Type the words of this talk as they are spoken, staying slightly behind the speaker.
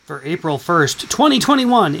For April 1st,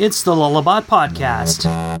 2021, it's the Lullabot Podcast.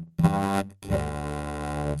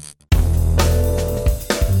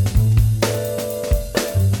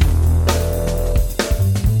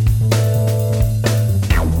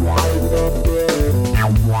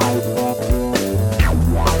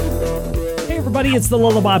 It's the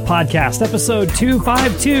Lullabot Podcast, episode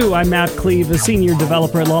 252. I'm Matt Cleve, a senior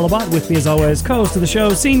developer at Lullabot. With me, as always, co-host of the show,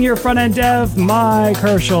 senior front-end dev, Mike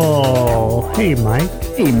Herschel. Hey, Mike.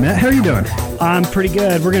 Hey, Matt. How are you doing? I'm pretty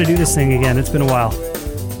good. We're going to do this thing again. It's been a while.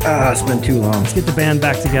 It's been too long. Let's get the band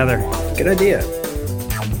back together. Good idea.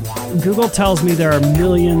 Google tells me there are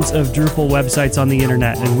millions of Drupal websites on the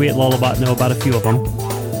internet, and we at Lullabot know about a few of them.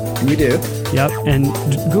 We do. Yep, and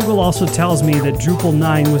Google also tells me that Drupal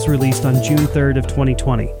 9 was released on June 3rd of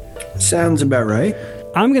 2020. Sounds about right.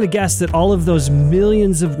 I'm going to guess that all of those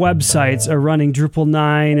millions of websites are running Drupal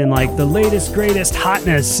 9 and like the latest, greatest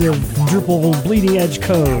hotness of Drupal bleeding edge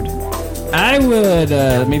code. I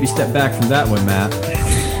would maybe step back from that one, Matt.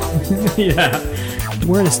 Yeah.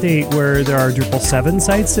 We're in a state where there are Drupal 7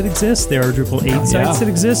 sites that exist, there are Drupal 8 sites that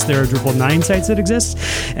exist, there are Drupal 9 sites that exist,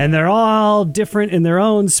 and they're all different in their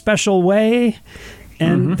own special way,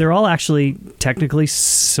 and they're all actually technically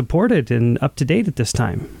supported and up to date at this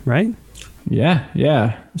time, right?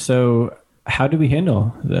 Yeah. So how do we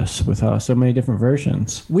handle this with so many different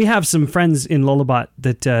versions? We have some friends in Lullabot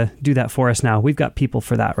that do that for us now. We've got people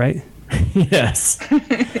for that, right? Yes.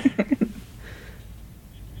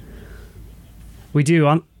 We do.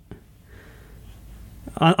 On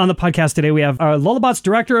the podcast today, we have Lullabot's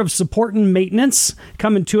Director of Support and Maintenance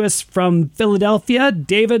coming to us from Philadelphia,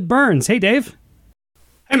 David Burns. Hey, Dave.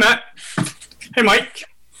 Hey, Matt. Hey, Mike.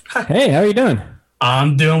 Hey, how are you doing?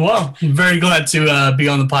 I'm doing well. I'm very glad to be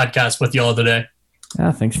on the podcast with you all today.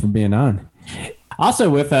 Thanks for being on. Also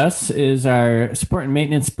with us is our Support and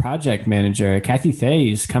Maintenance Project Manager, Kathy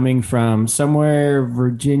Thays, coming from somewhere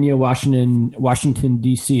Virginia, Washington,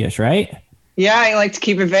 D.C.-ish, right? Yeah, I like to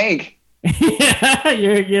keep it vague. Yeah,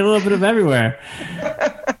 you're a little bit of everywhere.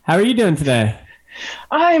 How are you doing today?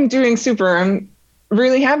 I'm doing super. I'm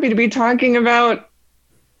really happy to be talking about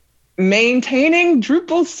maintaining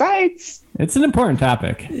Drupal sites. It's an important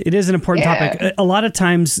topic. It is an important topic. A lot of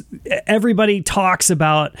times, everybody talks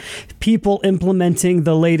about people implementing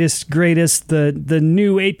the latest, greatest, the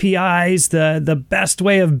new APIs, the best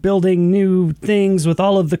way of building new things with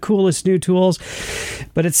all of the coolest new tools.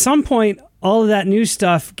 But at some point, all of that new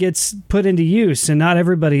stuff gets put into use, and not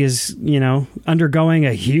everybody is, undergoing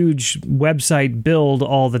a huge website build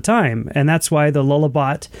all the time. And that's why the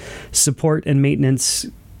Lullabot support and maintenance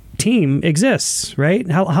team exists, right?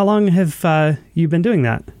 How long have you been doing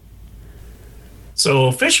that? So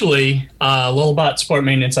officially, Lullabot Support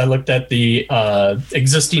Maintenance, I looked at the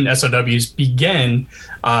existing SOWs began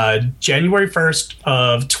January 1st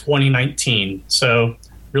of 2019. So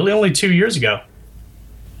really only 2 years ago.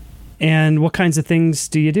 And what kinds of things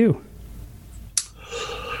do you do?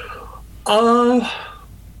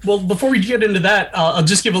 Well, before we get into that, I'll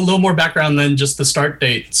just give a little more background than just the start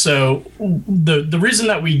date. So the reason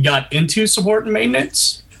that we got into support and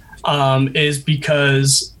maintenance is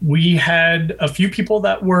because we had a few people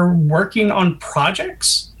that were working on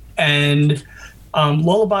projects, and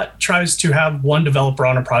Lullabot tries to have one developer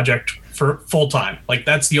on a project for full time. Like,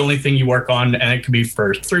 that's the only thing you work on, and it could be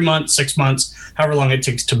for 3 months, 6 months, however long it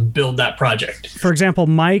takes to build that project. For example,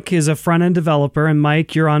 Mike is a front-end developer, and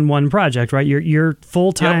Mike, you're on one project, right? You're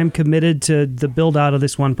full-time committed to the build-out of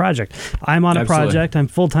this one project. I'm on a project. I'm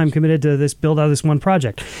full-time committed to this build-out of this one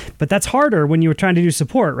project. But that's harder when you were trying to do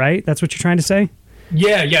support, right? That's what you're trying to say?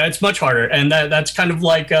 Yeah, it's much harder. And that's kind of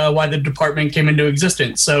like why the department came into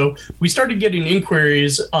existence. So we started getting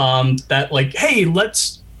inquiries that like, hey,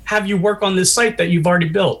 let's have you work on this site that you've already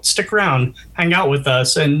built. Stick around, hang out with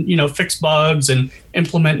us, and fix bugs and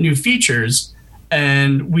implement new features.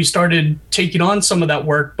 And we started taking on some of that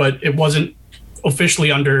work, but it wasn't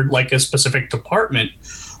officially under like a specific department.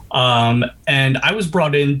 And I was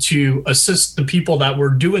brought in to assist the people that were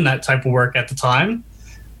doing that type of work at the time,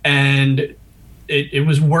 and it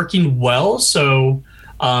was working well. So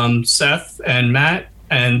Seth and Matt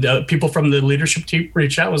and people from the leadership team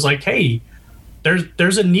reached out, was like, hey,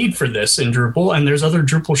 there's a need for this in Drupal, and there's other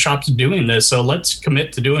Drupal shops doing this, so let's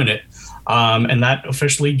commit to doing it. And that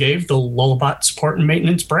officially gave the Lullabot Support and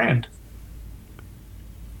Maintenance brand.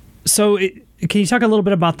 So can you talk a little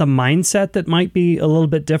bit about the mindset that might be a little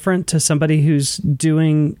bit different to somebody who's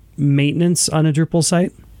doing maintenance on a Drupal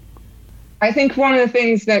site? I think one of the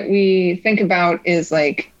things that we think about is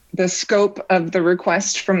like the scope of the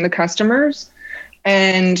request from the customers.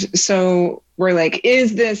 And so we're like,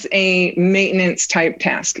 is this a maintenance type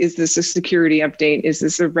task? Is this a security update? Is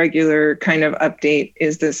this a regular kind of update?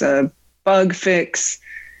 Is this a bug fix?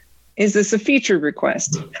 Is this a feature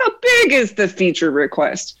request? How big is the feature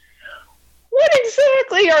request? What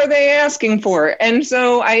exactly are they asking for? And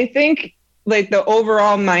so I think like the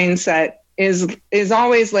overall mindset is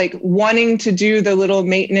always like wanting to do the little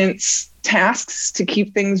maintenance tasks to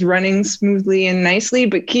keep things running smoothly and nicely,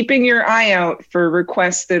 but keeping your eye out for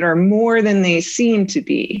requests that are more than they seem to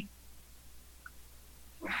be.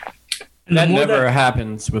 That never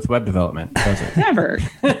happens with web development, does it? Never.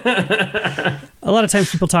 A lot of times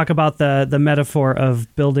people talk about the metaphor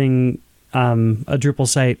of building a Drupal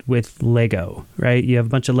site with Lego, right? You have a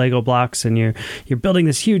bunch of Lego blocks and you're building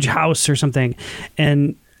this huge house or something.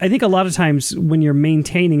 And I think a lot of times when you're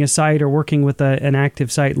maintaining a site or working with an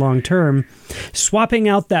active site long term, swapping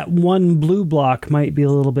out that one blue block might be a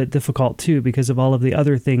little bit difficult too because of all of the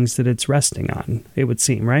other things that it's resting on, it would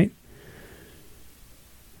seem, right?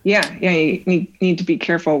 Yeah, you need to be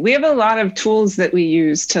careful. We have a lot of tools that we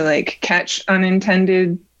use to like catch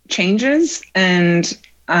unintended changes, and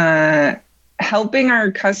helping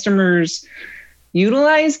our customers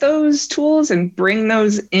utilize those tools and bring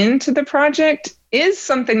those into the project is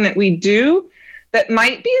something that we do that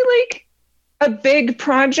might be like a big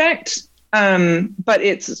project, but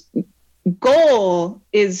its goal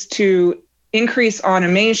is to increase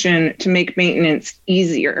automation to make maintenance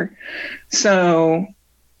easier. So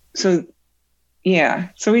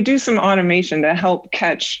we do some automation to help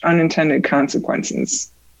catch unintended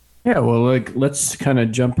consequences. Yeah, well, like let's kind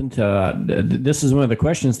of jump into this. Is one of the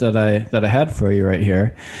questions that I had for you right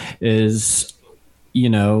here is, you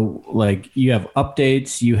know, like you have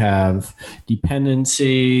updates, you have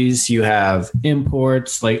dependencies, you have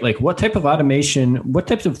imports, like what type of automation, what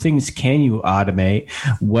types of things can you automate?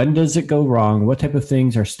 When does it go wrong? What type of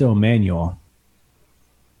things are still manual?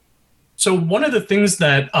 So one of the things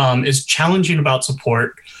that is challenging about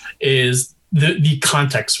support is the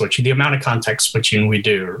context switching, the amount of context switching we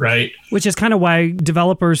do, right? Which is kind of why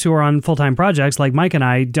developers who are on full-time projects like Mike and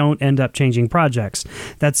I don't end up changing projects.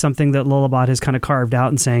 That's something that Lullabot has kind of carved out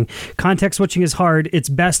and saying context switching is hard. It's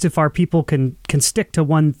best if our people can stick to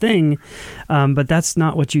one thing, but that's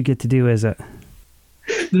not what you get to do, is it?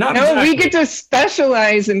 Not no, exactly. We get to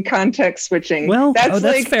specialize in context switching. Well,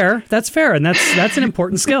 that's fair. That's fair, and that's an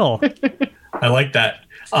important skill. I like that.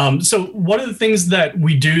 So one of the things that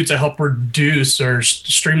we do to help reduce or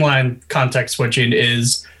streamline context switching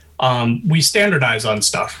is we standardize on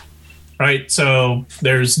stuff, right? So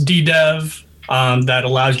there's DDev that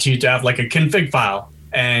allows you to have like a config file,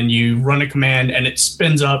 and you run a command and it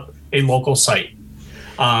spins up a local site.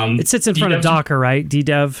 It sits in front of Docker, right?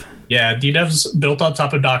 DDev. Yeah, DDev's built on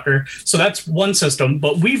top of Docker. So that's one system,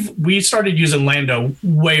 but we started using Lando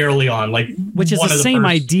way early on, which is the same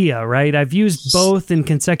idea, right? I've used both in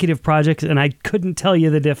consecutive projects, and I couldn't tell you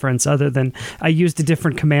the difference other than I used a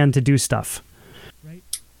different command to do stuff.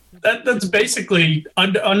 That's basically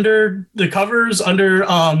under the covers, under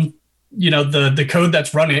the code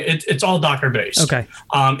that's running. It's all Docker based. Okay.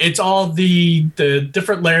 It's all the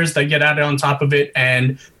different layers that get added on top of it,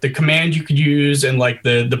 and the command you could use, and like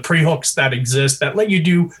the pre-hooks that exist that let you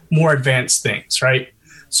do more advanced things, right?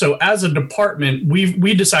 So as a department,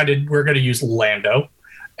 we decided we're going to use Lando.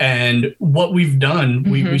 And what we've done,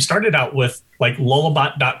 we started out with like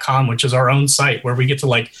lullabot.com, which is our own site where we get to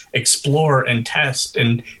like explore and test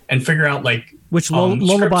and figure out like which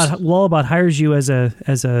Lullabot hires you as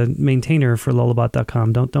a maintainer for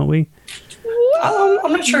lullabot.com, don't we?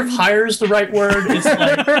 I'm not sure if hire is the right word. It's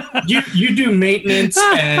like you do maintenance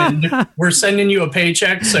and we're sending you a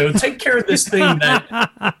paycheck. So take care of this thing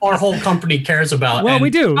that our whole company cares about. Well, and we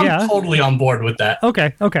do. I'm totally on board with that.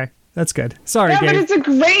 Okay. That's good. Sorry, Dave. But it's a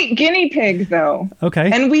great guinea pig, though. Okay.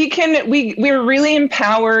 And we're really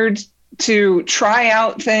empowered to try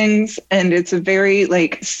out things, and it's a very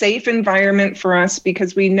like safe environment for us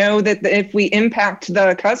because we know that if we impact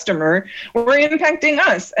the customer, we're impacting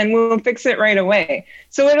us, and we'll fix it right away.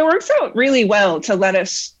 So it works out really well to let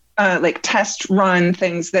us test run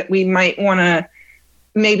things that we might want to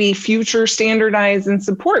maybe future standardize and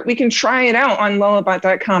support. We can try it out on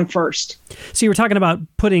lullabot.com first. So you were talking about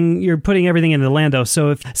putting everything into Lando. So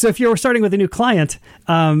if you're starting with a new client,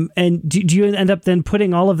 and do you end up then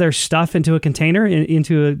putting all of their stuff into a container,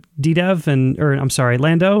 into a DDev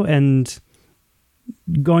Lando, and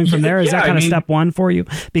going from there? Is that kind of step one for you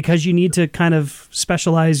because you need to kind of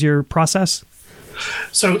specialize your process?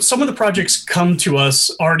 So some of the projects come to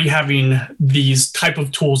us already having these type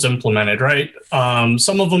of tools implemented, right?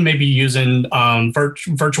 Some of them may be using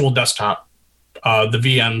virtual desktop, the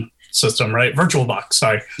VM system, right? VirtualBox,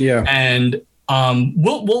 sorry. Yeah. And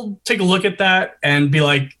we'll take a look at that and be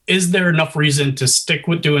like, is there enough reason to stick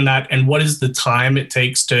with doing that? And what is the time it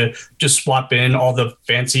takes to just swap in all the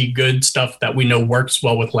fancy good stuff that we know works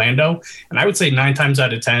well with Lando? And I would say 9 times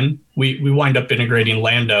out of 10, we wind up integrating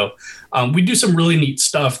Lando. We do some really neat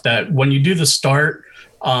stuff that when you do the start,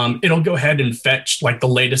 it'll go ahead and fetch like the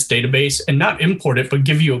latest database and not import it, but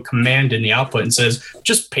give you a command in the output and says,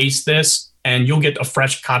 just paste this and you'll get a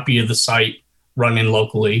fresh copy of the site running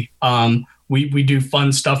locally. We do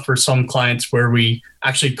fun stuff for some clients where we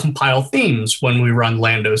actually compile themes when we run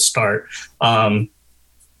Lando Start. We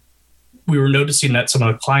were noticing that some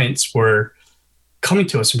of the clients were coming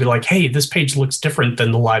to us and be like, hey, this page looks different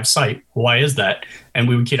than the live site. Why is that? And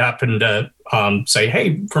we would happen to say,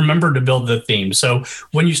 hey, remember to build the theme. So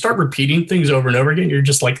when you start repeating things over and over again, you're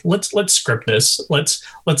just like, let's script this. Let's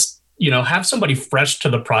have somebody fresh to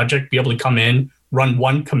the project be able to come in, run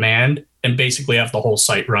one command, and basically have the whole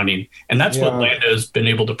site running. And that's what Lando's been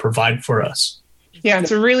able to provide for us. Yeah,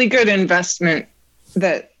 it's a really good investment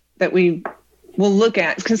that we will look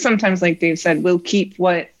at, because sometimes, like Dave said, we'll keep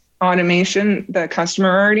what automation the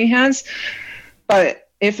customer already has. But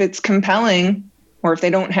if it's compelling, or if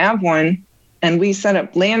they don't have one, and we set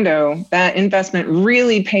up Lando, that investment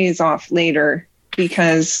really pays off later,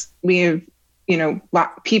 because we have,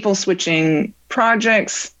 people switching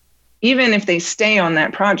projects. Even if they stay on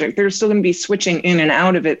that project, they're still going to be switching in and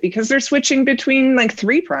out of it because they're switching between like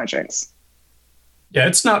 3 projects. Yeah,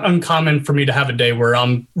 it's not uncommon for me to have a day where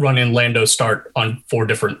I'm running Lando Start on 4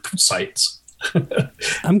 different sites.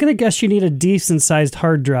 I'm going to guess you need a decent sized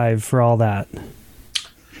hard drive for all that.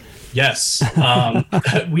 Yes.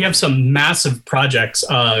 We have some massive projects.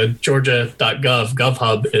 Georgia.gov,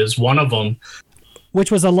 GovHub is one of them. Which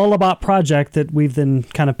was a Lullabot project that we've then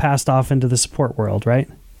kind of passed off into the support world, right?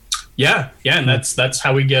 Yeah, and that's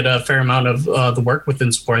how we get a fair amount of the work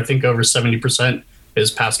within support. I think over 70% is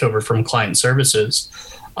passed over from client services.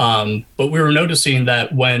 But we were noticing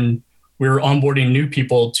that when we were onboarding new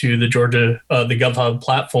people to the Georgia, the GovHub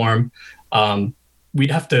platform, we'd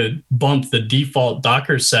have to bump the default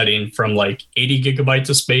Docker setting from like 80 gigabytes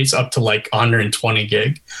of space up to like 120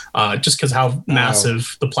 gig, just because how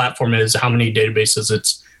massive the platform is, how many databases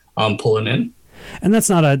it's pulling in. And that's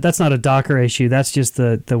not a Docker issue. That's just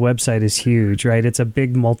the website is huge, right? It's a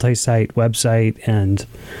big multi-site website, and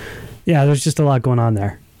yeah, there's just a lot going on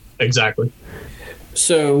there. Exactly.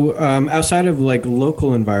 So outside of like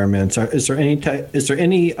local environments, is there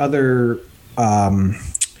any other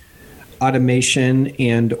automation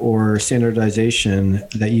and or standardization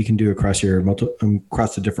that you can do across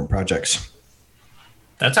across the different projects?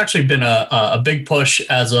 That's actually been a big push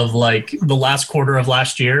as of like the last quarter of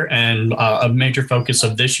last year, and a major focus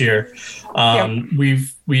of this year.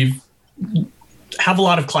 We've have a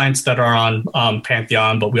lot of clients that are on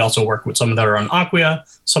Pantheon, but we also work with some that are on Acquia,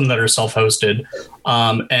 some that are self-hosted.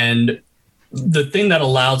 And the thing that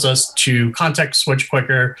allows us to context switch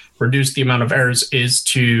quicker, reduce the amount of errors, is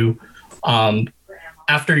to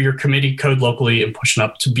after you're committing code locally and pushing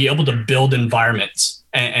up, to be able to build environments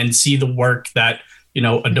and see the work that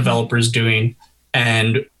a developer is doing.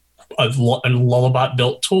 And a Lullabot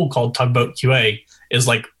built tool called Tugboat QA is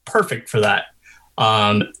like perfect for that.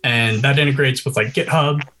 And that integrates with like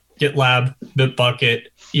GitHub, GitLab, Bitbucket,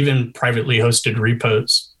 even privately hosted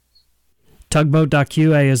repos.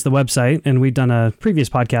 Tugboat.qa is the website, and we've done a previous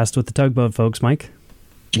podcast with the Tugboat folks, Mike.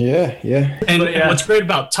 Yeah. And what's great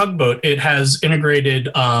about Tugboat, it has integrated,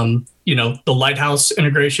 the Lighthouse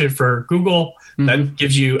integration for Google that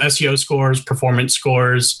gives you SEO scores, performance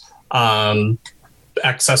scores,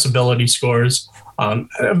 accessibility scores, at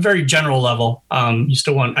a very general level. You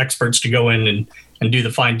still want experts to go in and do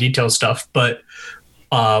the fine detail stuff, but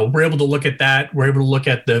we're able to look at that. We're able to look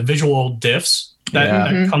at the visual diffs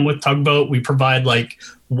that come with Tugboat. We provide like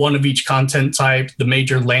one of each content type, the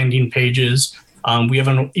major landing pages. We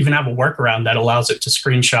even have a workaround that allows it to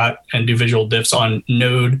screenshot and do visual diffs on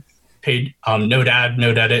Node page, Node add,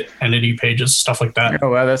 Node edit, entity pages, stuff like that. Oh,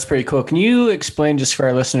 wow, that's pretty cool. Can you explain just for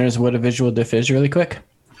our listeners what a visual diff is really quick?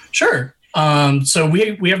 Sure. So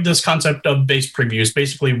we have this concept of base previews.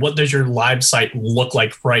 Basically, what does your live site look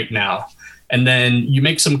like right now? And then you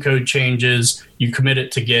make some code changes, you commit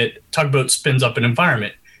it to Git, Tugboat spins up an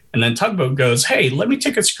environment. And then Tugboat goes, hey, let me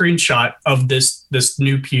take a screenshot of this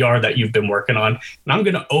new PR that you've been working on, and I'm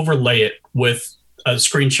going to overlay it with a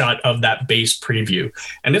screenshot of that base preview.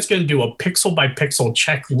 And it's going to do a pixel by pixel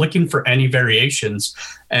check looking for any variations.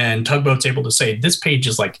 And Tugboat's able to say, this page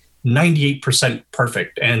is like 98%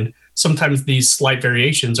 perfect. And sometimes these slight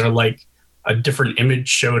variations are like a different image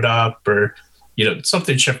showed up, or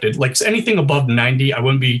something shifted. Like anything above 90, I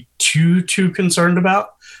wouldn't be too concerned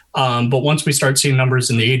about. But once we start seeing numbers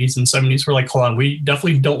in the 80s and 70s, we're like, hold on, we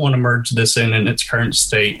definitely don't want to merge this in its current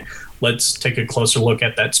state. Let's take a closer look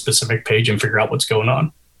at that specific page and figure out what's going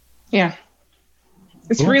on. Yeah.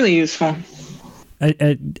 It's really useful.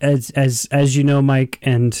 As you know, Mike,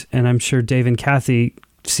 and I'm sure Dave and Kathy,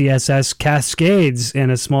 CSS cascades,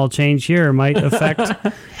 and a small change here might affect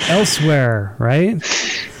elsewhere, right?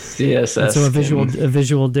 CSS. And so a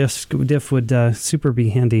visual diff would super be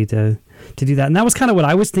handy to do that. And that was kind of what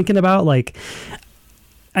I was thinking about. Like,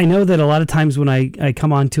 I know that a lot of times when I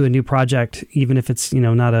come onto a new project, even if it's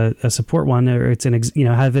not a support one, or it's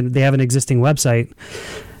they have an existing website,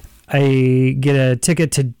 I get a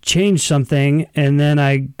ticket to change something, and then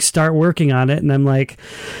I start working on it, and I'm like,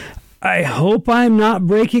 I hope I'm not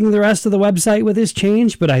breaking the rest of the website with this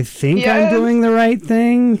change, but I think I'm doing the right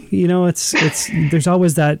thing. It's there's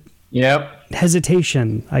always that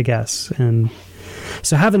hesitation, I guess. And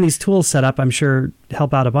so having these tools set up, I'm sure,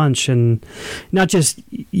 help out a bunch, and not just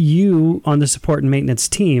you on the support and maintenance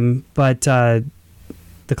team, but the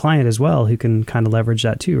client as well, who can kind of leverage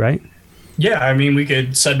that too, right? Yeah, I mean, we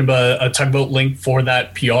could send them a Tugboat link for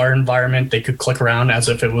that PR environment. They could click around as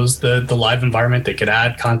if it was the live environment. They could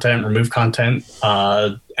add content, remove content,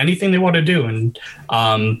 anything they want to do, and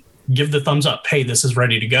give the thumbs up. Hey, this is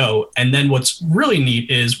ready to go. And then what's really neat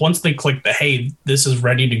is once they click the, hey, this is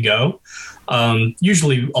ready to go,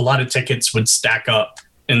 usually a lot of tickets would stack up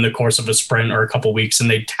in the course of a sprint or a couple weeks, and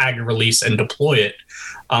they tag a release and deploy it.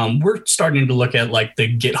 We're starting to look at like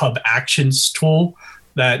the GitHub Actions tool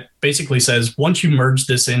that basically says, once you merge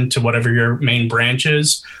this into whatever your main branch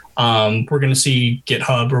is, we're going to see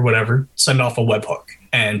GitHub or whatever send off a webhook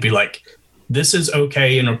and be like, this is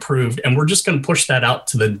okay and approved. And we're just going to push that out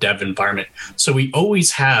to the dev environment. So we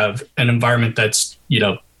always have an environment that's,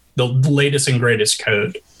 the latest and greatest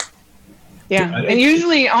code. Yeah. And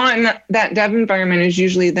usually on that dev environment is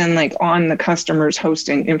usually then like on the customer's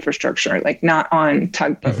hosting infrastructure, like not on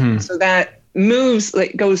Tugboat. Mm-hmm. So that moves,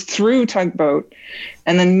 like goes through Tugboat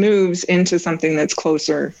and then moves into something that's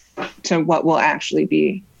closer to what will actually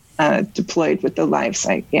be deployed with the live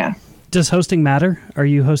site. Yeah. Does hosting matter? Are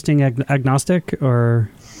you hosting agnostic,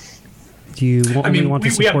 or do you only want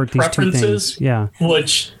to support these two things? Yeah.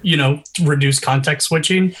 Which, reduce context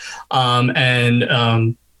switching.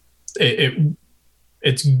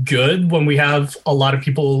 It's good when we have a lot of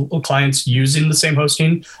clients using the same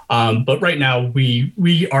hosting. But right now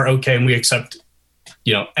we are okay, and we accept,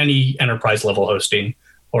 any enterprise level hosting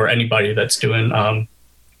or anybody that's doing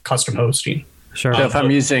custom hosting. Sure. So if I'm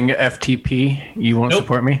using FTP, you won't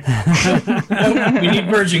support me? Nope. We need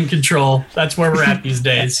version control. That's where we're at these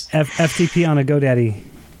days. FTP on a GoDaddy,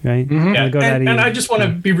 right? Mm-hmm. Yeah. And I just want to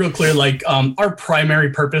be real clear, like our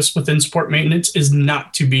primary purpose within support maintenance is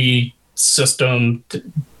not to be system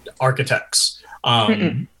architects.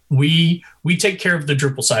 We take care of the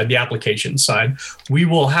Drupal side, the application side. We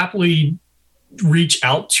will happily reach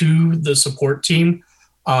out to the support team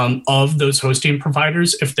of those hosting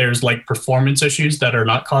providers if there's like performance issues that are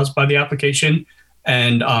not caused by the application,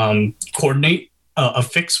 and coordinate a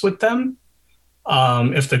fix with them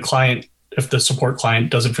if the support client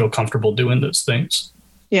doesn't feel comfortable doing those things.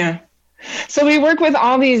 Yeah. So we work with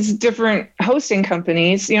all these different hosting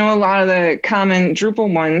companies, a lot of the common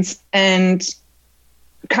Drupal ones and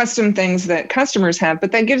custom things that customers have,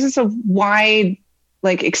 but that gives us a wide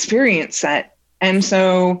experience set. And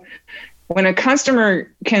so when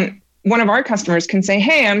one of our customers can say,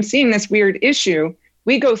 hey, I'm seeing this weird issue,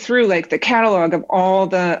 we go through the catalog of all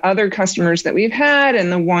the other customers that we've had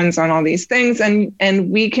and the ones on all these things.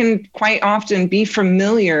 And we can quite often be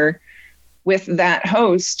familiar with that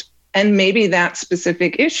host and maybe that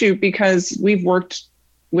specific issue because we've worked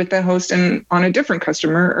with the host on a different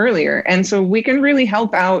customer earlier. And so we can really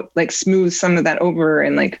help out, smooth some of that over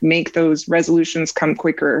and make those resolutions come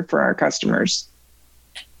quicker for our customers.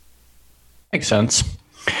 Makes sense.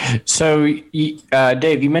 So,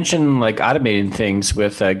 Dave, you mentioned automating things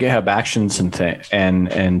with GitHub Actions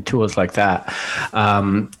and tools like that.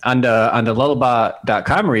 On the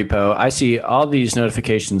lullabot.com repo, I see all these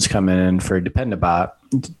notifications coming in for Dependabot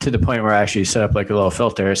to the point where I actually set up a little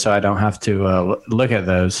filter so I don't have to look at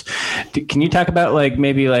those. Can you talk about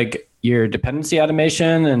maybe your dependency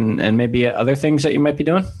automation and maybe other things that you might be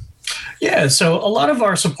doing? Yeah, so a lot of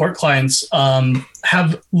our support clients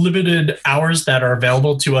have limited hours that are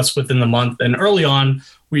available to us within the month. And early on,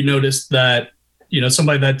 we noticed that,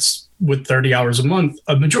 somebody that's with 30 hours a month,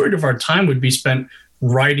 a majority of our time would be spent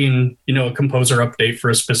writing, a composer update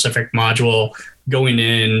for a specific module, going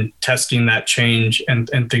in, testing that change and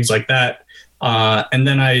things like that. And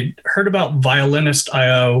then I heard about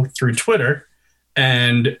Violinist.io through Twitter,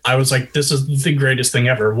 and I was like, this is the greatest thing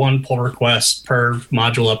ever. One pull request per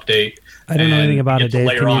module update. I don't know anything about it, Dave.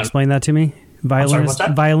 Can you explain that to me?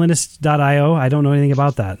 Violinist.io? I don't know anything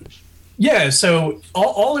about that. Yeah, so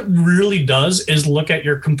all it really does is look at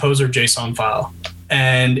your Composer JSON file,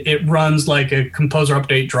 and it runs like a Composer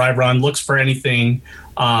update dry run, looks for anything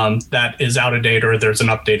that is out of date or there's an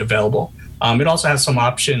update available. It also has some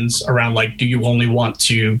options around like, do you only want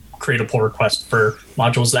to create a pull request for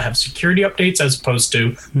modules that have security updates as opposed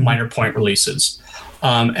to minor point releases?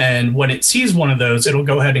 And when it sees one of those, it'll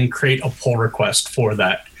go ahead and create a pull request for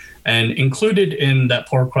that. And included in that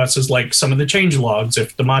pull request is like some of the change logs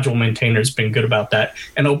if the module maintainer's been good about that.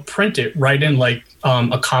 And it'll print it right in like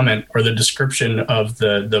a comment or the description of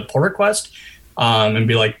the pull request, and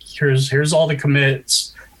be like, here's all the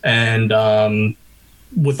commits. And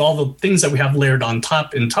with all the things that we have layered on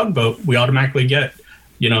top in Tugboat, we automatically get,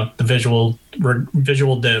 the visual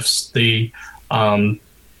diffs, the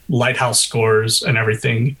Lighthouse scores and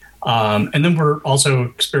everything. And then we're also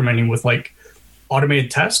experimenting with like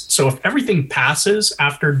automated tests. So if everything passes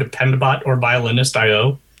after Dependabot or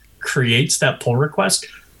Violinist.io creates that pull request,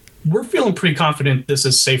 we're feeling pretty confident this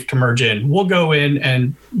is safe to merge in. We'll go in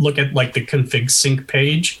and look at like the config sync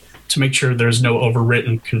page to make sure there's no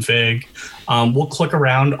overwritten config. We'll click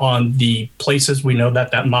around on the places we know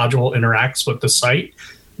that module interacts with the site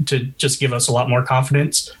to just give us a lot more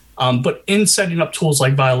confidence. But in setting up tools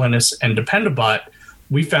like Violinist and Dependabot,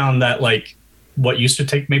 we found that like what used to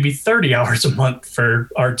take maybe 30 hours a month for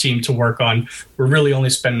our team to work on, we're really only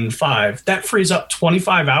spending 5. That frees up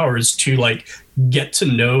 25 hours to like get to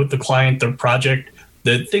know the client, the project,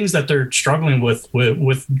 the things that they're struggling with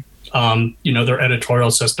their editorial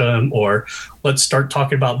system, or let's start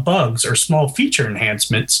talking about bugs or small feature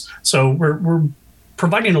enhancements. So we're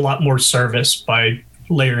providing a lot more service by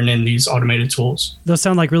layering in these automated tools. Those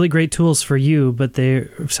sound like really great tools for you, but they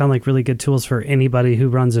sound like really good tools for anybody who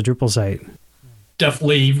runs a Drupal site.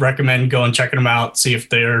 Definitely recommend going checking them out, see if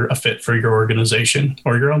they're a fit for your organization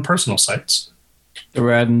or your own personal sites.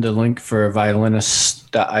 We're adding the link for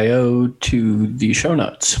Violinist.io to the show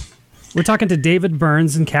notes. We're talking to David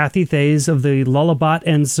Burns and Kathy Thays of the Lullabot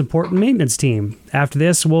and support and maintenance team. After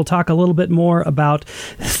this, we'll talk a little bit more about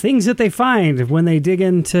things that they find when they dig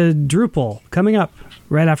into Drupal. Coming up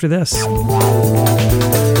right after this.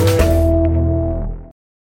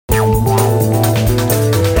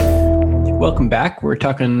 Welcome back. We're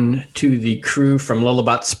talking to the crew from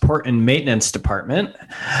Lullabot Support and Maintenance Department.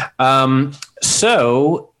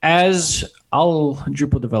 So, as all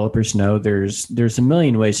Drupal developers know, there's a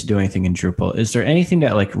million ways to do anything in Drupal. Is there anything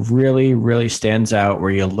that like really, really stands out where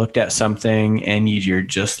you looked at something and you're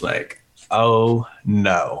just like, oh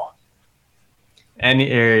no? And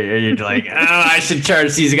you're like, oh, I should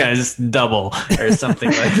charge these guys double or something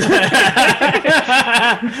like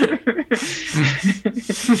that.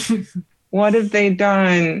 What have they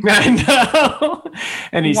done? I know.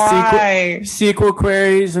 Any SQL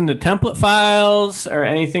queries in the template files or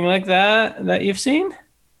anything like that you've seen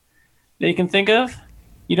that you can think of?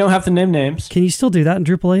 You don't have to name names. Can you still do that in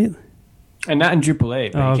Drupal 8? And not in Drupal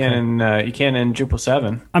 8, but okay. you can in Drupal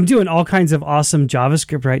 7. I'm doing all kinds of awesome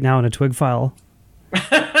JavaScript right now in a twig file.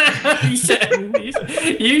 You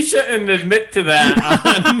shouldn't admit to that.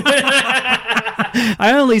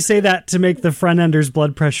 I only say that to make the front ender's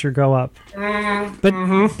blood pressure go up.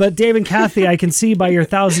 But Dave and Kathy, I can see by your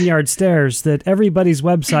 1,000-yard stares that everybody's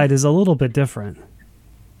website is a little bit different.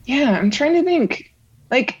 Yeah, I'm trying to think.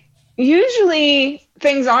 Like, usually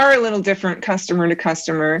things are a little different customer to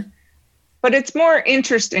customer, but it's more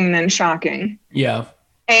interesting than shocking. Yeah.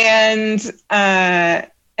 And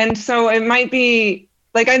so it might be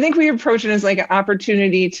like, I think we approach it as like an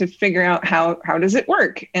opportunity to figure out how does it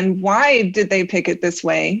work and why did they pick it this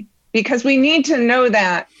way? Because we need to know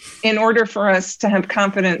that in order for us to have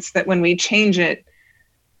confidence that when we change it,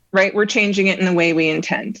 right, we're changing it in the way we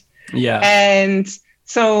intend. Yeah. And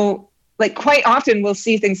so like quite often we'll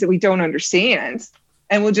see things that we don't understand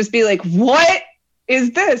and we'll just be like, what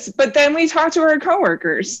is this? But then we talk to our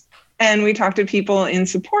coworkers and we talk to people in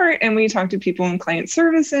support and we talk to people in client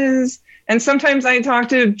services. And sometimes I talk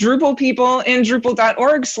to Drupal people in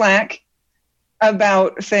Drupal.org Slack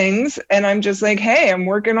about things. And I'm just like, hey, I'm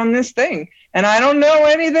working on this thing and I don't know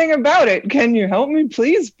anything about it. Can you help me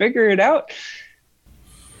please figure it out?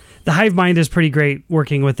 The Hive Mind is pretty great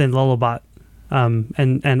working within Lullabot.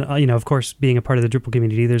 And of course, being a part of the Drupal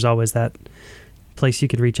community, there's always that place you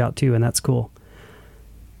can reach out to, and that's cool.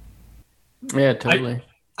 Yeah, totally.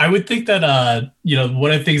 I would think that,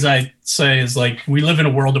 one of the things I say is like, we live in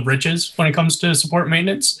a world of riches when it comes to support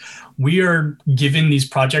maintenance. We are given these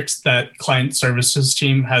projects that client services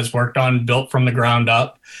team has worked on, built from the ground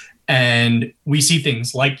up. And we see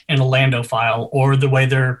things like in a Lando file or the way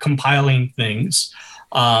they're compiling things.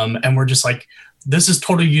 And we're just like, this is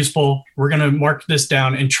totally useful. We're going to mark this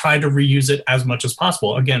down and try to reuse it as much as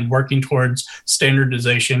possible. Again, working towards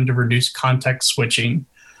standardization to reduce context switching.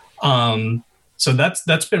 So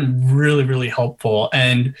that's been really, really helpful.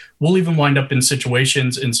 And we'll even wind up in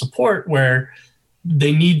situations in support where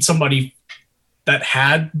they need somebody that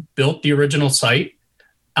had built the original site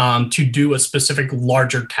to do a specific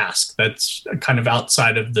larger task that's kind of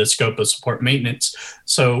outside of the scope of support maintenance.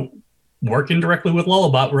 So working directly with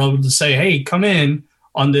Lullabot, we're able to say, hey, come in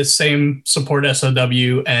on this same support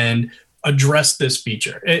SOW and address this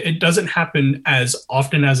feature. It doesn't happen as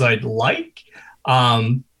often as I'd like,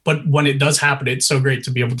 but when it does happen, it's so great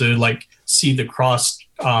to be able to like see the cross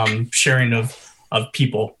sharing of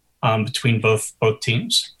people between both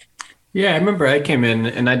teams. Yeah, I remember I came in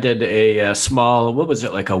and I did a small, what was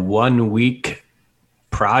it, like a 1 week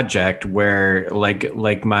project where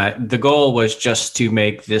the goal was just to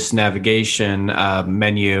make this navigation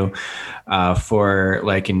menu for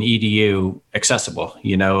like an EDU accessible.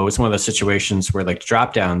 You know, it was one of those situations where like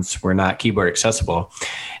drop downs were not keyboard accessible.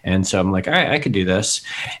 And so I'm like, all right, I could do this.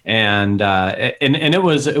 And it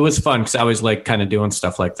was fun because I was like kind of doing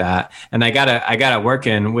stuff like that. And I got it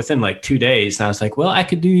working within like 2 days. And I was like, well, I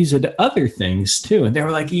could do these other things too. And they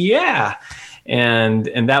were like, yeah. And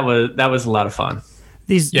that was a lot of fun.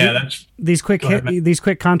 These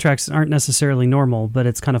quick contracts aren't necessarily normal, but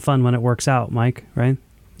it's kind of fun when it works out, Mike, right?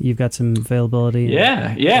 You've got some availability.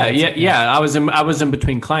 Yeah. I was in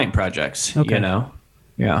between client projects, okay. You know?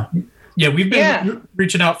 Yeah. Yeah, we've been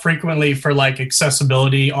reaching out frequently for like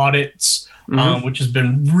accessibility audits, which has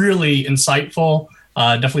been really insightful.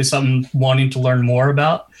 Definitely something wanting to learn more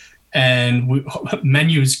about. And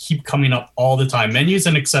menus keep coming up all the time. Menus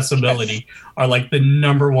and accessibility are like the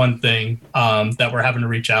number one thing that we're having to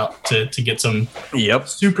reach out to get some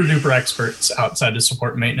super duper experts outside of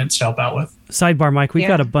support maintenance to help out with. Sidebar, Mike, we've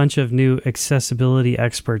got a bunch of new accessibility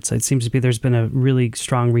experts. It seems to be there's been a really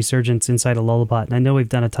strong resurgence inside of Lullabot. And I know we've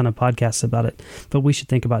done a ton of podcasts about it, but we should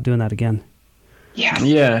think about doing that again. Yeah,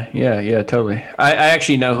 totally. I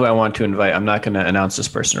actually know who I want to invite. I'm not going to announce this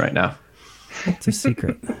person right now. It's a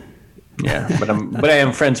secret. Yeah, but I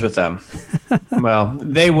am friends with them. Well,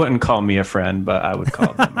 they wouldn't call me a friend, but I would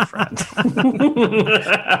call them a friend.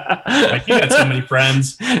 Like, you got so many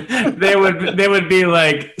friends. They would be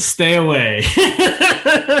like, stay away.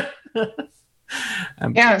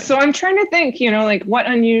 So I'm trying to think, like what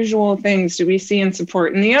unusual things do we see in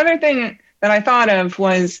support? And the other thing that I thought of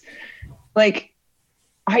was like,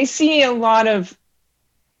 I see a lot of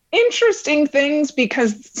interesting things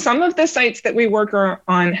because some of the sites that we work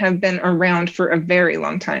on have been around for a very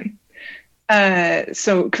long time.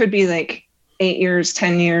 So it could be like 8 years,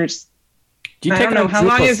 10 years. I don't know how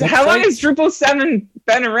long has Drupal 7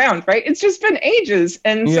 been around, right? It's just been ages.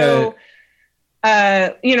 And so,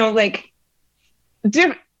 I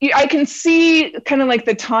can see kind of like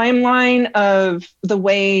the timeline of the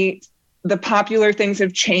way the popular things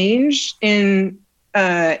have changed in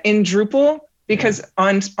Drupal. Because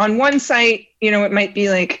on one site, it might be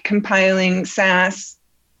like compiling Sass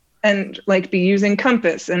and like be using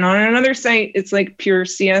Compass. And on another site, it's like pure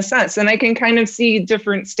CSS. And I can kind of see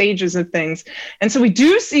different stages of things. And so we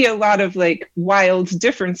do see a lot of like wild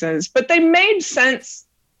differences, but they made sense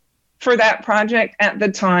for that project at the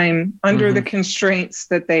time under the constraints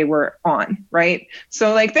that they were on, right?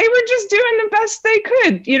 So like they were just doing the best they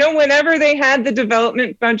could, whenever they had the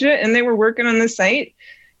development budget and they were working on the site.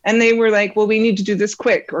 And they were like, well, we need to do this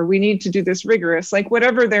quick, or we need to do this rigorous, like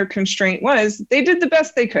whatever their constraint was, they did the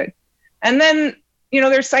best they could. And then,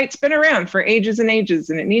 their site's been around for ages and ages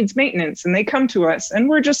and it needs maintenance and they come to us and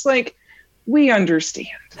we're just like, we understand.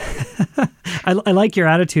 I like your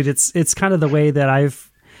attitude. It's kind of the way that I've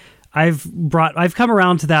come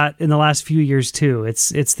around to that in the last few years too.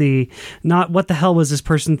 It's the, not what the hell was this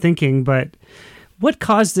person thinking, but what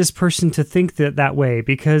caused this person to think that way?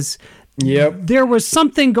 Because there was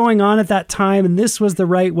something going on at that time and this was the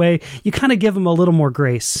right way. You kind of give them a little more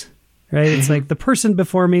grace, right? It's like the person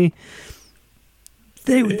before me,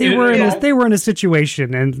 they were in a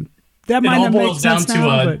situation and that might not make sense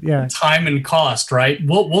now, but time and cost, right?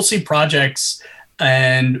 We'll see projects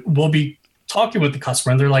and we'll be talking with the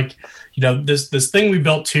customer and they're like, this thing we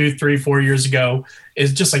built 2, 3, 4 years ago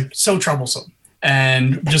is just like so troublesome.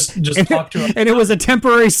 And just talk to them. And it was a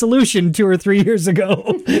temporary solution 2 or 3 years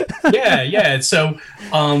ago. Yeah. So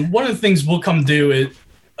one of the things we'll come do is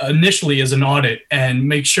initially as an audit and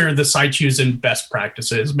make sure the site's using best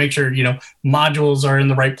practices, make sure, modules are in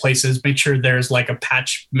the right places, make sure there's like a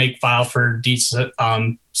patch make file for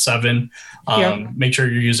D7, make sure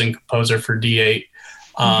you're using Composer for D8.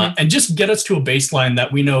 And just get us to a baseline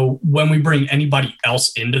that we know when we bring anybody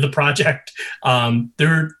else into the project,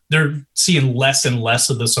 they're seeing less and less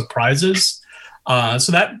of the surprises.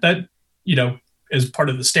 So that is part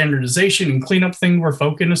of the standardization and cleanup thing we're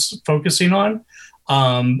focusing on.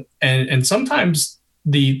 And sometimes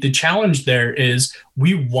the challenge there is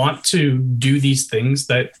we want to do these things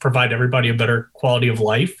that provide everybody a better quality of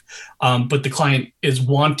life. But the client is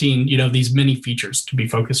wanting, these mini features to be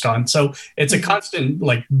focused on. So it's a constant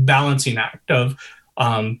like balancing act of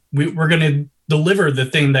we're going to deliver the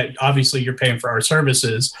thing that obviously you're paying for our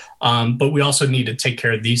services. But we also need to take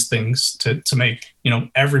care of these things to make,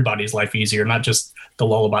 everybody's life easier, not just the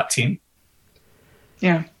Lullabot team.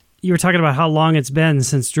 Yeah. You were talking about how long it's been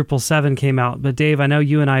since Drupal 7 came out, but Dave, I know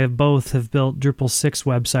you and I have both built Drupal 6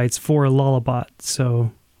 websites for Lullabot,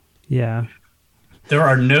 so yeah. There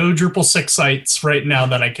are no Drupal 6 sites right now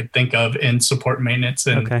that I could think of in support maintenance,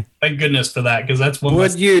 and thank goodness for that, because that's one.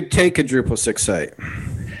 Would you take a Drupal 6 site?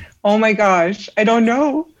 Oh my gosh, I don't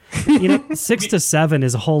know. 6 to 7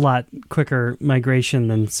 is a whole lot quicker migration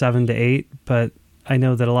than 7 to 8, but I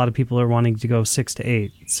know that a lot of people are wanting to go 6 to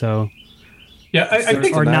 8, so... Yeah, I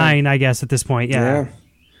think, or 9, I guess, at this point. Yeah.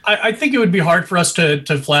 I think it would be hard for us to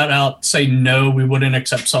flat out say no, we wouldn't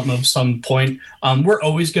accept something of some point. We're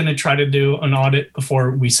always going to try to do an audit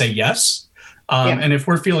before we say yes. And if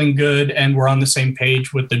we're feeling good and we're on the same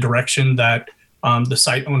page with the direction that the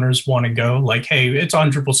site owners want to go, like, hey, it's on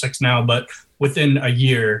Drupal 6 now, but within a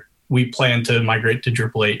year, we plan to migrate to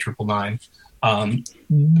Drupal 8, Drupal 9.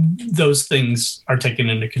 Those things are taken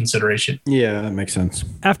into consideration. Yeah, that makes sense.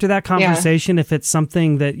 After that conversation, if it's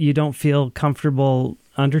something that you don't feel comfortable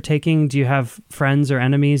undertaking, do you have friends or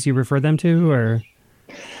enemies you refer them to, or?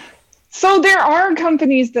 So there are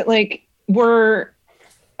companies that like were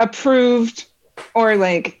approved or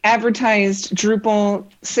like advertised Drupal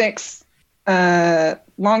 6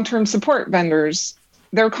 long-term support vendors.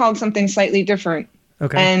 They're called something slightly different.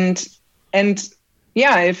 Okay. And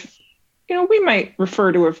yeah, if we might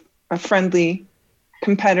refer to a friendly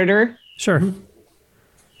competitor. Sure.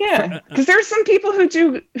 Yeah, because there's some people who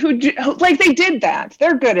do like they did that.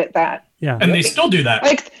 They're good at that. Yeah, and they still do that.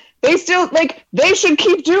 Like they should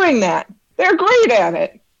keep doing that. They're great at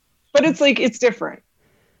it, but it's like it's different.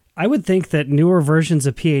 I would think that newer versions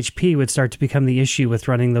of PHP would start to become the issue with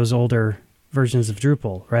running those older versions of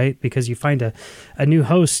Drupal, right? Because you find a new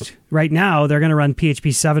host right now, they're going to run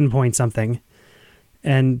PHP 7 point something.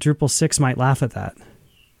 And Drupal 6 might laugh at that.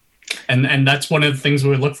 And that's one of the things we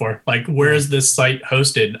would look for. Like, where is this site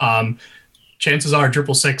hosted? Chances are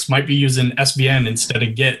Drupal 6 might be using SVN instead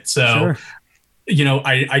of Git. So,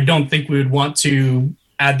 I don't think we would want to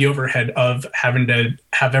add the overhead of having to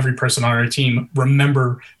have every person on our team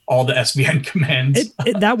remember all the SVN commands.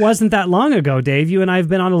 That wasn't that long ago, Dave. You and I have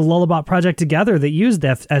been on a Lullabot project together that used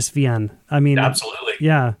SVN. I mean, absolutely.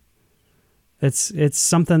 Yeah. It's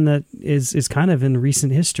something that is kind of in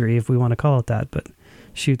recent history, if we want to call it that. But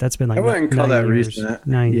shoot, that's been like I wouldn't call that years. recent.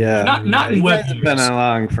 9 years. Yeah, not in web. It's been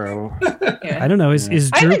along for. I don't know. Is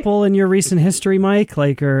Drupal in your recent history, Mike?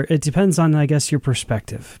 Like, or it depends on, I guess, your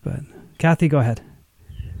perspective. But Kathy, go ahead.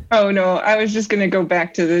 Oh no, I was just going to go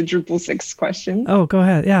back to the Drupal 6 question. Oh, go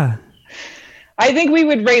ahead. Yeah. I think we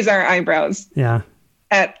would raise our eyebrows. Yeah.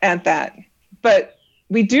 At that, but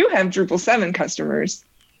we do have Drupal 7 customers.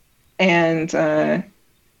 And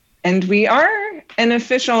we are an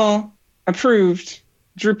official approved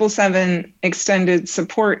Drupal 7 extended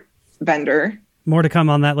support vendor. More to come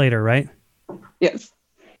on that later, right? Yes.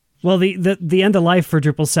 Well, the end of life for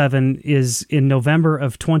Drupal 7 is in November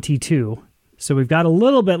of 22. So we've got a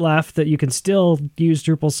little bit left that you can still use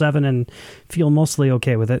Drupal 7 and feel mostly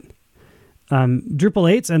okay with it.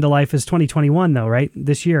 Drupal 8's end of life is 2021 though, right?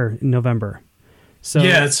 This year in November. So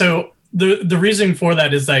yeah, so the reason for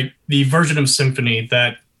that is like the version of Symfony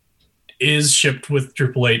that is shipped with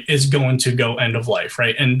Drupal 8 is going to go end of life,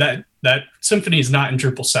 right? And that Symfony is not in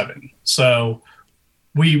Drupal 7. So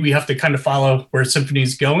we have to kind of follow where Symfony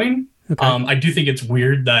is going. Okay. I do think it's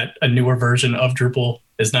weird that a newer version of Drupal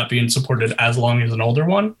is not being supported as long as an older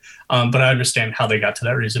one. But I understand how they got to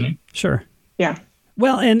that reasoning. Sure. Yeah.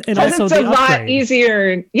 Well, and also it's a lot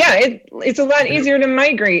easier. Yeah, it's a lot easier to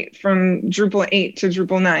migrate from Drupal 8 to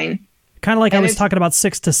Drupal 9. Kind of like I was talking about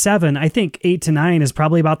 6 to 7. I think 8 to 9 is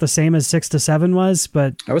probably about the same as 6 to 7 was,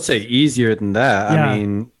 but I would say easier than that. Yeah. I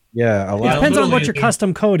mean, yeah, a lot. It depends on what your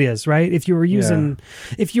custom code is, right? If you were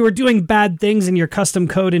if you were doing bad things in your custom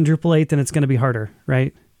code in Drupal 8, then it's going to be harder,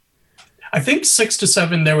 right? I think 6 to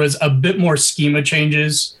 7 there was a bit more schema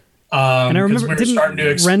changes. And I remember, we were didn't starting to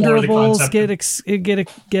explore the renderables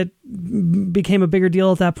concept. became a bigger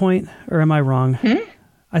deal at that point, or am I wrong?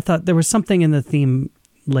 I thought there was something in the theme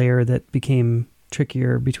layer that became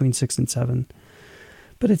trickier between 6 and 7,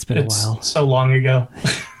 but it's been a while. So long ago.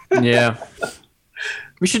 Yeah.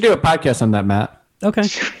 We should do a podcast on that, Matt. Okay.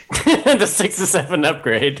 The 6 to 7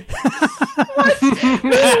 upgrade.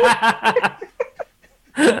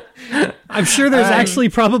 I'm sure there's actually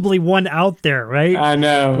probably one out there, right? I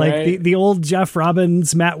know. Like right? the old Jeff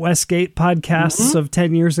Robbins, Matt Westgate podcasts of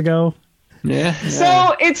 10 years ago. Yeah.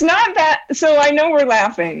 So it's not that. So I know we're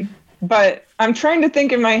laughing, but I'm trying to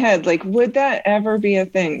think in my head, like, would that ever be a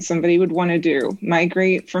thing somebody would want to do?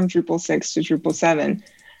 Migrate from Drupal 6 to Drupal 7?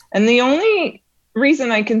 And the only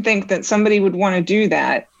reason I can think that somebody would want to do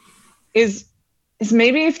that is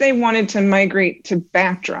maybe if they wanted to migrate to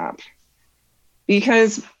Backdrop.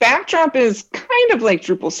 Because Backdrop is kind of like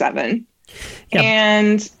Drupal 7. Yeah.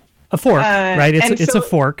 And a fork, right? It's so, a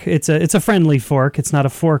fork. It's a friendly fork. It's not a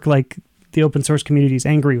fork like the open source community is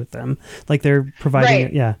angry with them. Like they're providing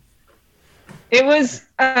it. Yeah. It was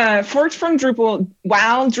forked from Drupal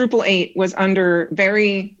while Drupal 8 was under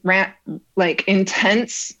very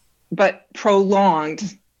intense but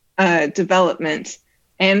prolonged development.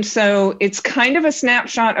 And so it's kind of a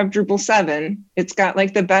snapshot of Drupal 7. It's got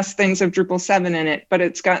like the best things of Drupal 7 in it, but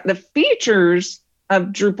it's got the features of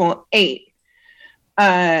Drupal 8.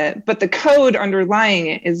 But the code underlying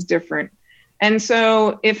it is different. And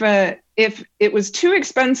so if it was too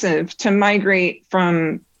expensive to migrate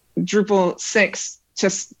from Drupal 6 to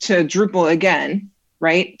Drupal again,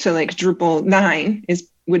 right? To like Drupal 9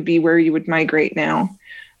 would be where you would migrate now.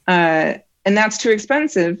 And that's too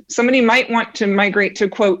expensive. Somebody might want to migrate to,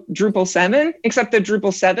 quote, Drupal 7, except the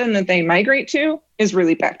Drupal 7 that they migrate to is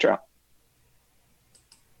really Backdrop.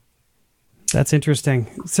 That's interesting.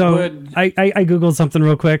 So I Googled something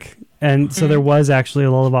real quick, and so there was actually a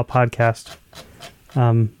Lullabot podcast.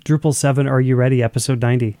 Drupal 7, Are You Ready? Episode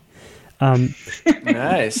 90.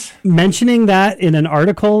 Nice. Mentioning that in an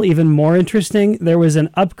article, even more interesting, there was an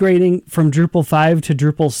upgrading from Drupal 5 to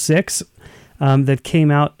Drupal 6 that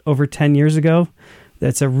came out over 10 years ago.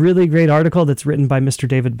 That's a really great article that's written by Mr.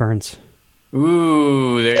 David Burns.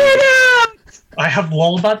 Ooh, there I have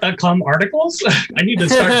lullabot.com articles. I need to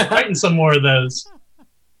start writing some more of those.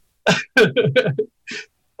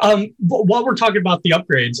 While we're talking about the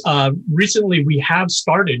upgrades, recently we have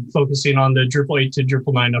started focusing on the Drupal 8 to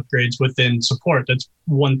Drupal 9 upgrades within support. That's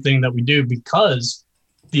one thing that we do because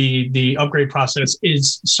the upgrade process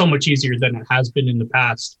is so much easier than it has been in the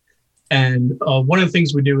past. And one of the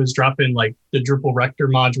things we do is drop in like the Drupal Rector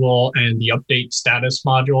module and the update status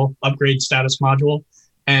module, upgrade status module.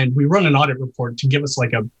 And we run an audit report to give us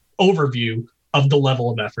like a overview of the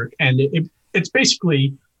level of effort. And it's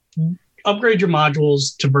basically upgrade your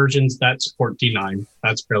modules to versions that support D9.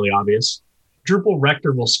 That's fairly obvious. Drupal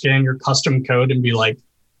Rector will scan your custom code and be like,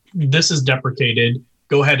 this is deprecated.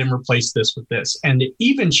 Go ahead and replace this with this. And it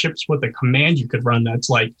even ships with a command you could run that's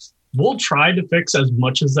like, we'll try to fix as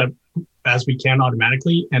much as we can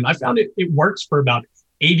automatically. And I found it works for about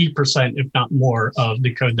 80%, if not more, of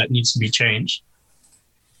the code that needs to be changed.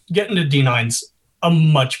 Getting to D9's a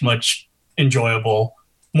much, much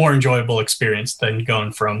more enjoyable experience than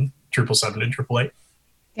going from Drupal 7 to Drupal 8.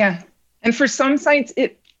 Yeah. And for some sites,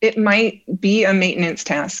 it might be a maintenance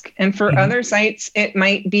task. And for other sites, it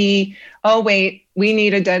might be, oh, wait, we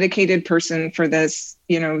need a dedicated person for this.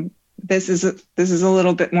 You know, this is a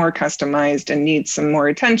little bit more customized and needs some more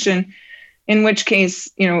attention, in which case,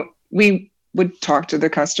 you know, we would talk to the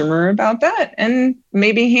customer about that and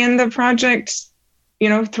maybe hand the project, you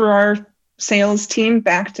know, through our sales team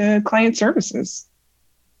back to client services.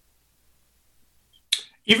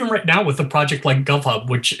 Even right now with a project like GovHub,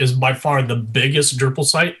 which is by far the biggest Drupal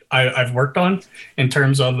site I've worked on in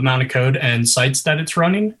terms of amount of code and sites that it's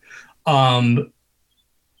running,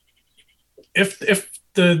 if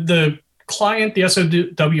the client, the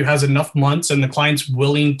SOW, has enough months and the client's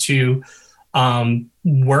willing to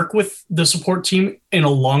work with the support team in a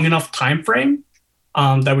long enough time frame,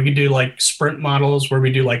 that we could do like sprint models where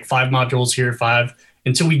we do like 5 modules here, 5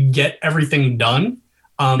 until we get everything done.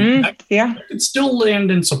 That could still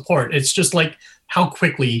land in support. It's just like, how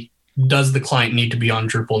quickly does the client need to be on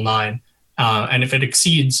Drupal 9? And if it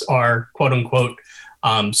exceeds our quote unquote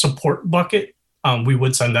support bucket, we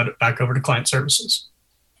would send that back over to client services.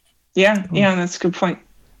 Yeah, that's a good point.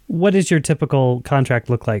 What does your typical contract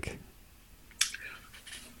look like?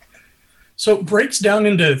 So it breaks down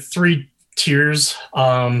into 3 tiers.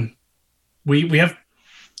 We have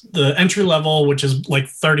the entry level, which is like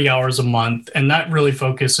 30 hours a month, and that really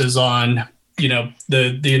focuses on, you know,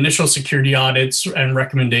 the initial security audits and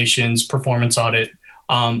recommendations, performance audit,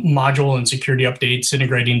 module and security updates,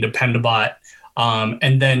 integrating Dependabot,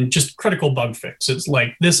 and then just critical bug fixes.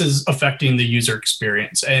 Like, this is affecting the user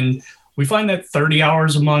experience, and we find that 30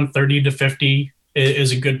 hours a month, 30 to 50,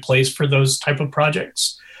 is a good place for those type of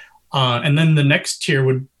projects. And then the next tier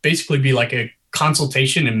would basically be like a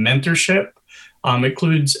consultation and mentorship.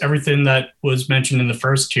 Includes everything that was mentioned in the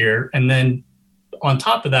first tier. And then on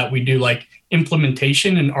top of that, we do like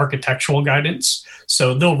implementation and architectural guidance.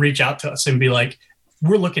 So they'll reach out to us and be like,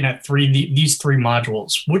 we're looking at these three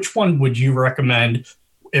modules. Which one would you recommend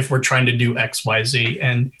if we're trying to do X, Y, Z?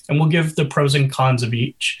 And we'll give the pros and cons of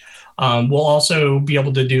each. We'll also be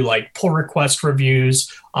able to do like pull request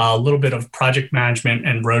reviews, a little bit of project management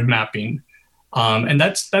and road mapping. And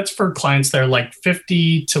that's for clients that are like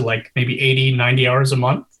 50 to like maybe 80, 90 hours a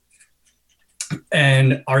month.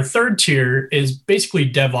 And our third tier is basically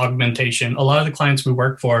dev augmentation. A lot of the clients we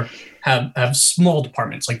work for have small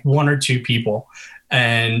departments, like 1 or 2 people.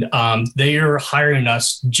 And they are hiring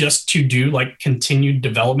us just to do like continued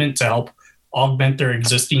development to help augment their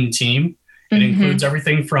existing team. It includes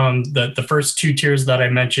everything from the first 2 tiers that I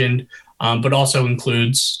mentioned, but also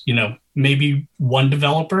includes, you know, maybe 1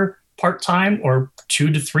 developer part-time or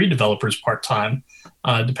 2 to 3 developers part-time,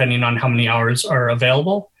 depending on how many hours are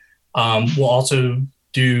available. We'll also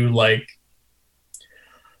do like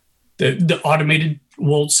the automated,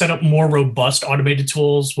 we'll set up more robust automated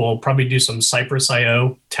tools. We'll probably do some Cypress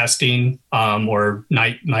IO testing, or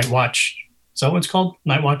Nightwatch. Is that what it's called?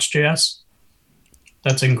 Nightwatch.js?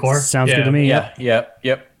 That's in core. Sounds good to me. Yep.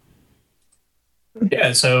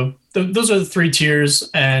 Yeah, so those are the 3 tiers,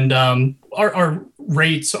 and our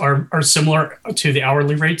rates are similar to the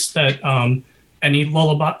hourly rates that any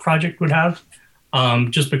Lullabot project would have.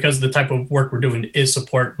 Just because the type of work we're doing is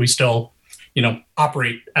support, we still, you know,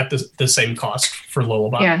 operate at the same cost for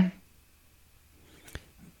Lullabot.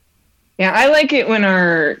 Yeah, I like it when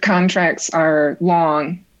our contracts are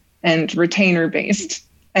long and retainer based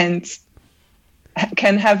and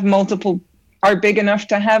can have multiple, are big enough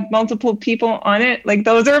to have multiple people on it. Like,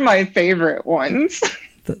 those are my favorite ones.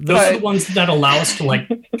 Those are the ones that allow us to like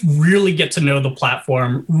really get to know the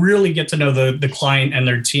platform, really get to know the client and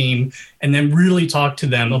their team, and then really talk to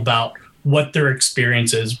them about what their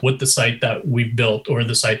experience is with the site that we've built or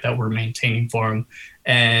the site that we're maintaining for them.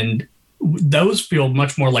 And those feel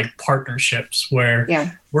much more like partnerships where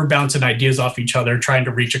we're bouncing ideas off each other, trying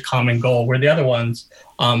to reach a common goal, where the other ones,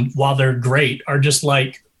 while they're great, are just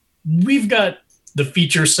like, we've got the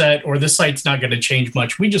feature set, or this site's not going to change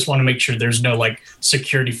much. We just want to make sure there's no like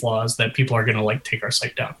security flaws that people are going to like take our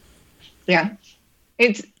site down. Yeah,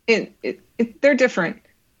 they're different,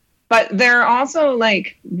 but they're also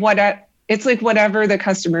like it's like whatever the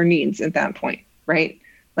customer needs at that point, right?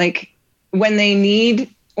 Like, when they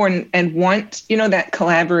need and want, you know, that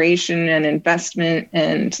collaboration and investment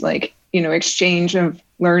and like, you know, exchange of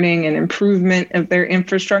learning and improvement of their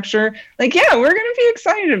infrastructure. Like, yeah, we're going to be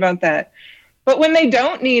excited about that. But when they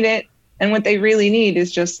don't need it, and what they really need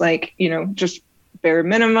is just like, you know, just bare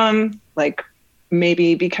minimum, like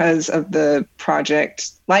maybe because of the project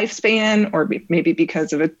lifespan, or maybe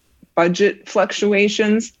because of a budget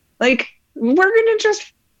fluctuations, like, we're going to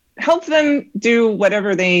just help them do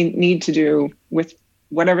whatever they need to do with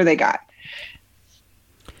whatever they got.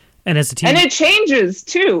 And as a team, and it changes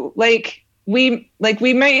too. Like we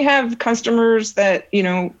might have customers that, you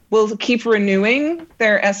know, will keep renewing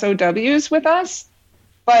their SOWs with us,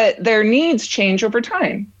 but their needs change over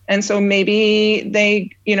time. And so maybe they,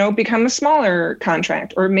 you know, become a smaller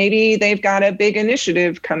contract, or maybe they've got a big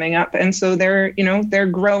initiative coming up. And so they're, you know, they're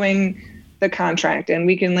growing the contract, and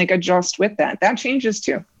we can like adjust with that. That changes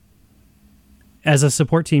too. As a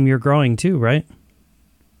support team, you're growing too, right?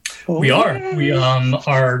 We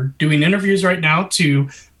are doing interviews right now to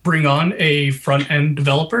bring on a front-end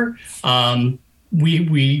developer.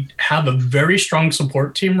 We have a very strong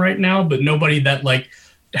support team right now, but nobody that like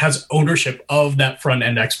has ownership of that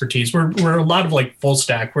front-end expertise. We're a lot of like full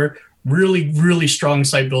stack. We're really, really strong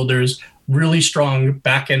site builders, really strong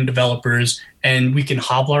back-end developers, and we can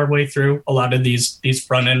hobble our way through a lot of these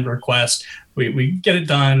front-end requests. We get it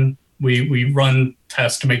done. We run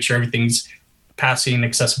tests to make sure everything's passing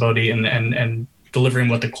accessibility and delivering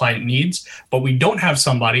what the client needs. But we don't have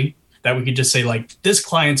somebody that we could just say, like, this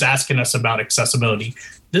client's asking us about accessibility.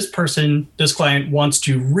 This client wants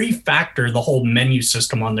to refactor the whole menu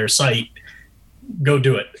system on their site. Go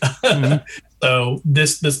do it. Mm-hmm. So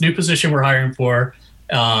this new position we're hiring for,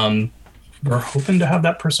 we're hoping to have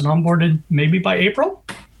that person onboarded maybe by April.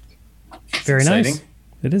 Very nice.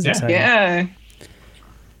 It is exciting. Yeah.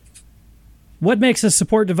 What makes a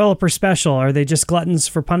support developer special? Are they just gluttons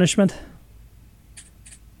for punishment?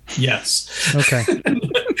 Yes. Okay.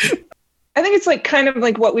 I think it's like kind of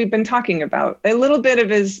like what we've been talking about. A little bit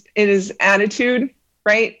of it is attitude,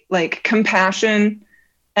 right? Like compassion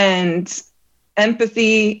and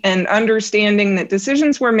empathy and understanding that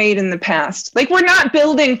decisions were made in the past. Like we're not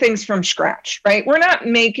building things from scratch, right? We're not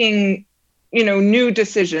making, new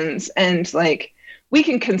decisions, and like we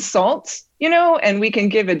can consult, and we can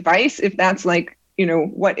give advice if that's like,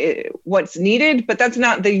 what's needed, but that's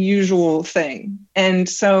not the usual thing. And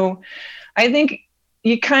so I think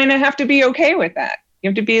you kind of have to be okay with that. You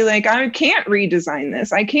have to be like, I can't redesign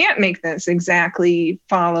this. I can't make this exactly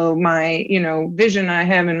follow my, vision I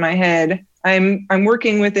have in my head. I'm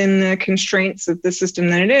working within the constraints of the system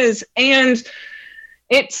that it is. And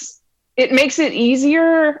it makes it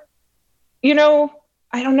easier,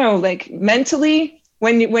 I don't know, like mentally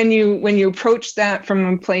when you approach that from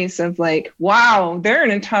a place of like, wow, they're in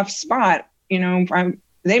a tough spot.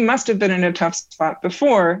 They must have been in a tough spot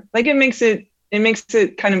before. Like it makes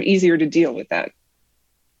it kind of easier to deal with that.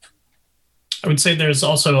 I would say there's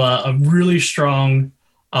also a really strong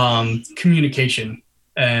communication,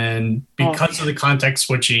 and because of the context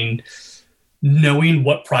switching, knowing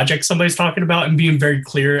what project somebody's talking about and being very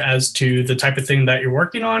clear as to the type of thing that you're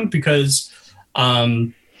working on, because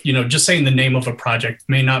just saying the name of a project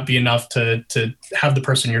may not be enough to have the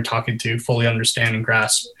person you're talking to fully understand and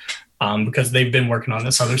grasp, because they've been working on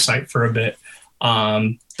this other site for a bit,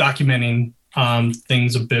 documenting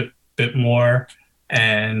things a bit more.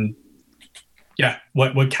 And yeah,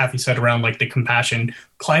 what Kathy said around like the compassion,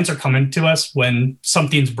 clients are coming to us when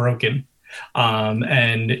something's broken.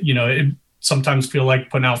 And it sometimes feel like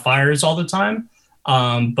putting out fires all the time.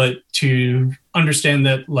 But to understand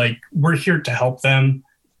that like we're here to help them,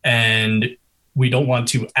 and we don't want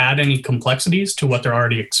to add any complexities to what they're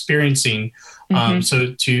already experiencing.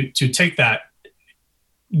 So to take that,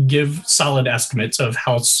 give solid estimates of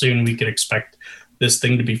how soon we could expect this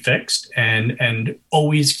thing to be fixed, and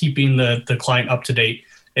always keeping the client up to date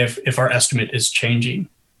if our estimate is changing.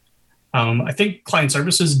 I think client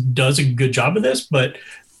services does a good job of this, but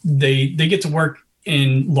they get to work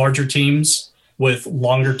in larger teams with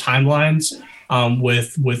longer timelines,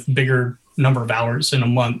 with bigger number of hours in a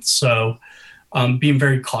month. So being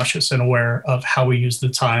very cautious and aware of how we use the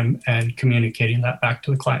time and communicating that back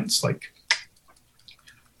to the clients, like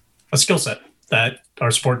a skill set that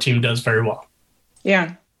our support team does very well.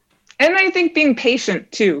 Yeah. And I think being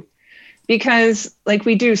patient too, because like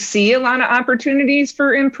we do see a lot of opportunities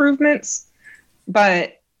for improvements,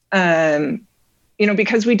 but,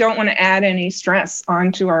 because we don't want to add any stress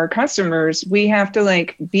onto our customers, we have to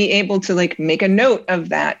like be able to like make a note of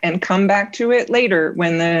that and come back to it later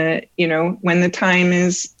when the time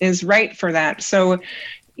is right for that. So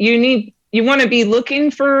you want to be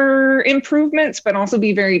looking for improvements, but also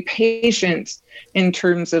be very patient in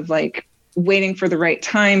terms of like waiting for the right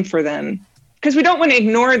time for them, because we don't want to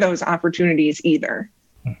ignore those opportunities either.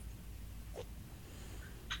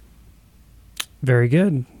 Very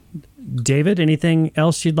good. David, anything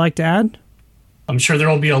else you'd like to add? I'm sure there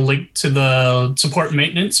will be a link to the support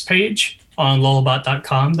maintenance page on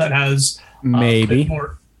lullabot.com that has a bit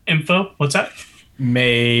more info. What's that?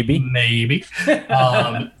 Maybe.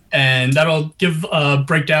 And that'll give a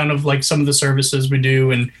breakdown of like some of the services we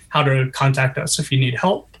do and how to contact us if you need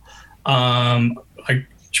help. I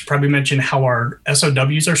should probably mention how our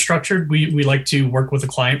SOWs are structured. We like to work with a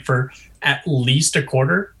client for at least a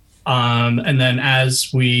quarter. And then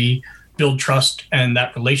as we build trust and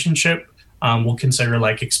that relationship, we'll consider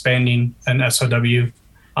like expanding an SOW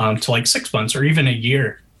to like 6 months or even a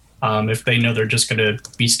year, if they know they're just going to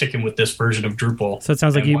be sticking with this version of Drupal. So it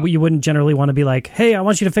sounds like you wouldn't generally want to be like, hey, I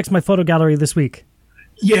want you to fix my photo gallery this week.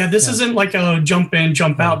 Yeah, this isn't like a jump in,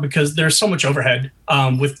 jump out, because there's so much overhead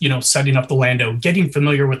with, setting up the Lando, getting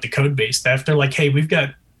familiar with the code base, that if they're like, hey, we've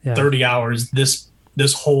got 30 hours,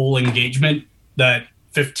 this whole engagement, that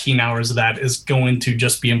 15 hours of that is going to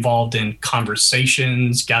just be involved in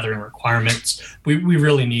conversations, gathering requirements. We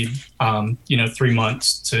really need, 3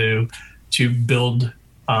 months to build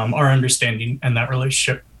our understanding and that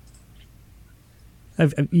relationship.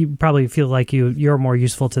 You probably feel like you're more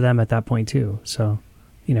useful to them at that point too. So,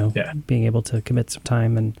 being able to commit some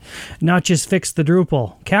time and not just fix the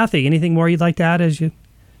Drupal. Kathy, anything more you'd like to add as you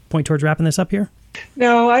point towards wrapping this up here?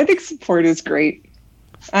 No, I think support is great.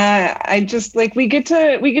 I just like we get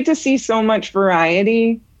to see so much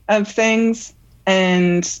variety of things,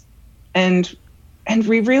 and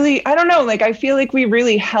we really, I don't know, like I feel like we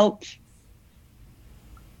really help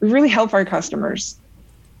our customers.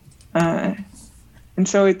 And And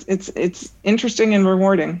so it's interesting and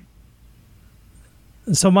rewarding.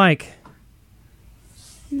 So, Mike,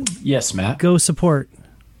 Yes, Matt. go support.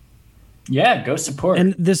 Yeah, go support.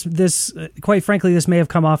 And this, quite frankly, this may have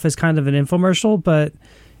come off as kind of an infomercial, but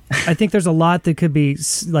I think there's a lot that could be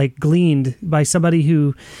like gleaned by somebody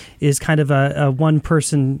who is kind of a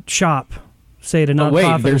one-person shop, say at a nonprofit. wait,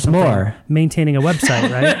 or there's something, more. maintaining a website,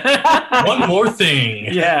 right? One more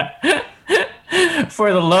thing. yeah.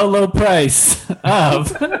 For the low price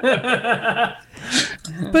of.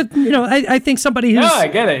 But I think somebody who's No, I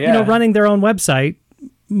get it. Yeah. running their own website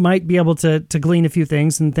might be able to glean a few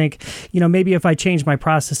things and think, maybe if I change my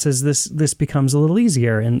processes, this becomes a little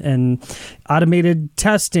easier, and automated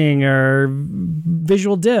testing or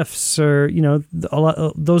visual diffs or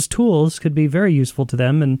those tools could be very useful to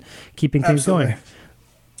them and keeping things going.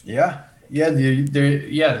 Yeah. Yeah,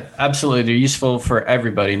 they're absolutely. They're useful for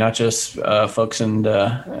everybody, not just folks in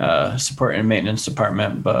the support and maintenance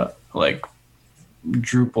department, but like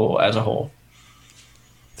Drupal as a whole.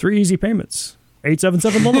 3 easy payments.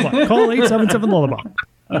 877 Lullaby. Call 877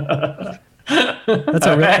 Lullaby.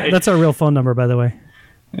 That's our real phone number, by the way.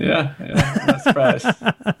 Yeah, not surprised.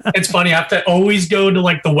 It's funny. I have to always go to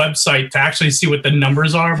like the website to actually see what the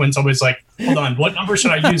numbers are when somebody's like, hold on, what number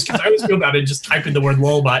should I use? Because I always go about it, just type in the word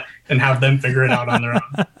lullaby and have them figure it out on their own.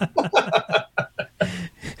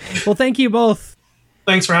 Well, thank you both.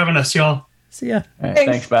 Thanks for having us, y'all. See ya. All right,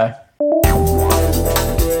 thanks. Bye.